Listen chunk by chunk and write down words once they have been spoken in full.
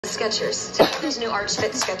Skechers. Take these new Arch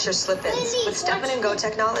Fit Skechers slip-ins with Step-In and Go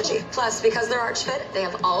technology. Plus, because they're Arch Fit, they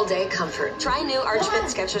have all-day comfort. Try new Arch Fit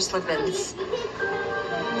Skechers slip-ins.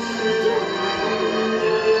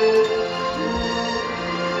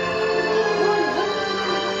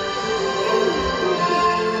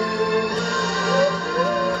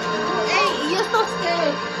 Hey, you're so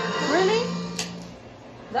scared. Really?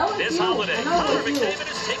 This holiday, Connor McDavid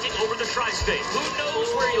is taking over the Tri-State. Who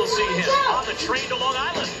knows where you'll see him? On the train to Long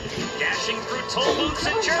Island, dashing through toll booths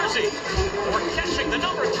in Jersey, or catching the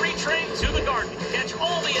number 3 train to the Garden. Catch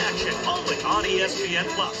all the action only on ESPN+.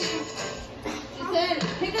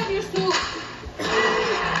 Pick up your soup.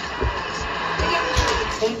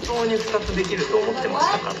 本当に2つできると思ってま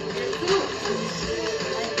したか？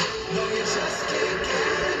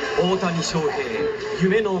大谷翔平、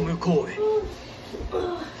夢の向こうへ。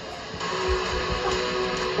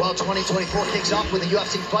Well, 2024 kicks off with a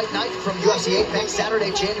UFC Fight Night from UFC Apex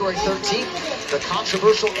Saturday, January 13th. The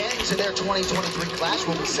controversial end to their 2023 clash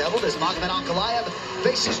will be settled as Magomed Ankalaev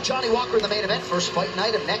faces Johnny Walker in the main event. First fight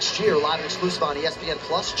night of next year, live and exclusive on ESPN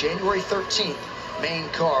Plus, January 13th. Main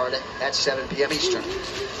card at 7 p.m. Eastern.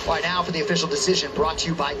 All right, now for the official decision brought to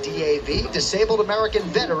you by DAV, Disabled American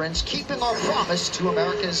Veterans, keeping our promise to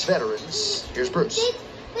America's veterans. Here's Bruce.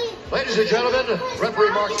 Ladies and gentlemen, referee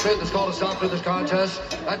Mark Smith has called a stop to this contest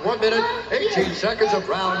at 1 minute, 18 seconds of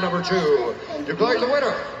round number 2. Declaring the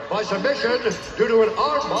winner by submission due to an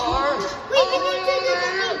armbar,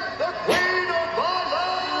 the Queen of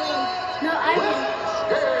Violence. No, I didn't.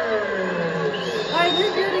 Alright,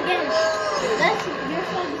 let's do it again. That's your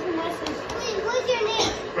fault. This is my son. What's your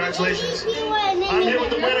name? Congratulations. I'm here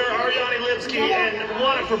with the winner, Ariane Lipski, and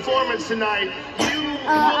what a performance tonight.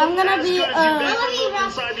 I'm gonna be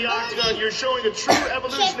inside the octagon. You're showing a true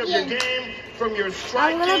evolution of your game, from your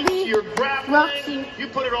striking to your grappling. You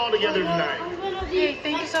put it all together tonight. Hey,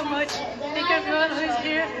 thank you so much. Thank everyone who's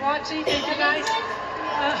here watching. Thank you guys.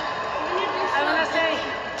 I want to say,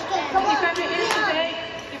 if I'm here today,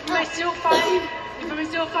 if I'm still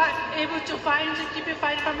able to fight and to keep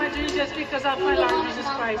fighting for my dream just because of my Lord Jesus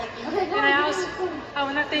Christ. And I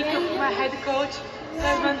want to thank my head coach,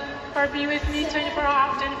 for being with me 24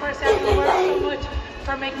 hours, 24/7. You work so much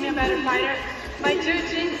for making me a better fighter. My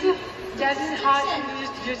jiu-jitsu, Jasmine Hodge, and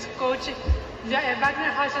jiu-jitsu coach,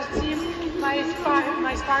 Wagner Hodge's team, my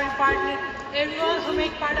sparring partner, everyone who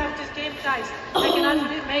make part of this game, guys. I cannot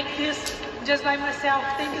make this just by myself.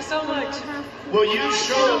 Thank you so much. Well, you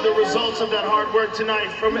showed the results of that hard work tonight,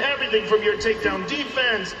 from everything from your takedown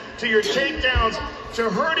defense to your takedowns to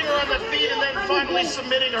hurting her on the feet and then finally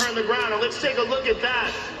submitting her on the ground. And let's take a look at that,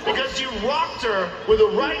 because you rocked her with a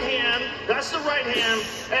right hand. That's the right hand.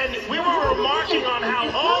 And we were remarking on how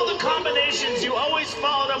all the combinations you always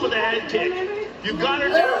followed up with a head kick. You got her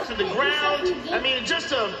down to the ground. I mean,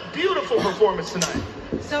 just a beautiful performance tonight.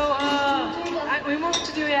 So we moved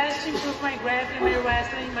to the US to improve my grappling, my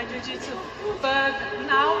wrestling, my jiu-jitsu. But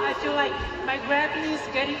now I feel like my grappling is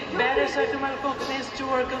getting better, so I feel my confidence to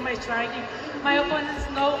work on my striking. My opponents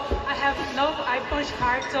know I punch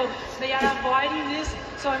hard, so they are avoiding this.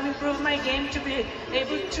 So I'm improving my game to be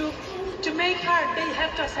able to make hard. They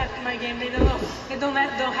have to accept my game. They don't know. They don't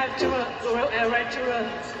have to right to run.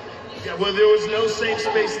 Yeah, well, there was no safe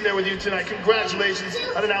space in there with you tonight. Congratulations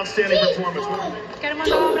on an outstanding performance. Quero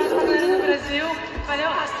mandar abraço pra galera do Brasil. Valeu,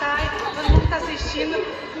 Rastai. Todo mundo que tá assistindo.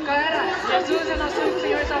 Galera, Jesus é nosso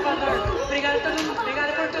Senhor e Salvador. Obrigado a todo mundo.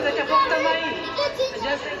 Obrigado por tudo. Daqui a pouco tamo aí.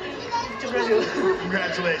 Just to Brazil.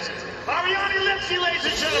 Congratulations. Ariane Lipski, ladies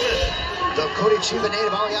and gentlemen. The Curitiba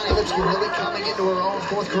native Ariane Lipski really coming into her own.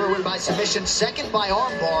 4th career win by submission, 2nd by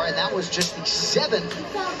armbar, and that was just the 7th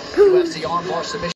UFC armbar submission.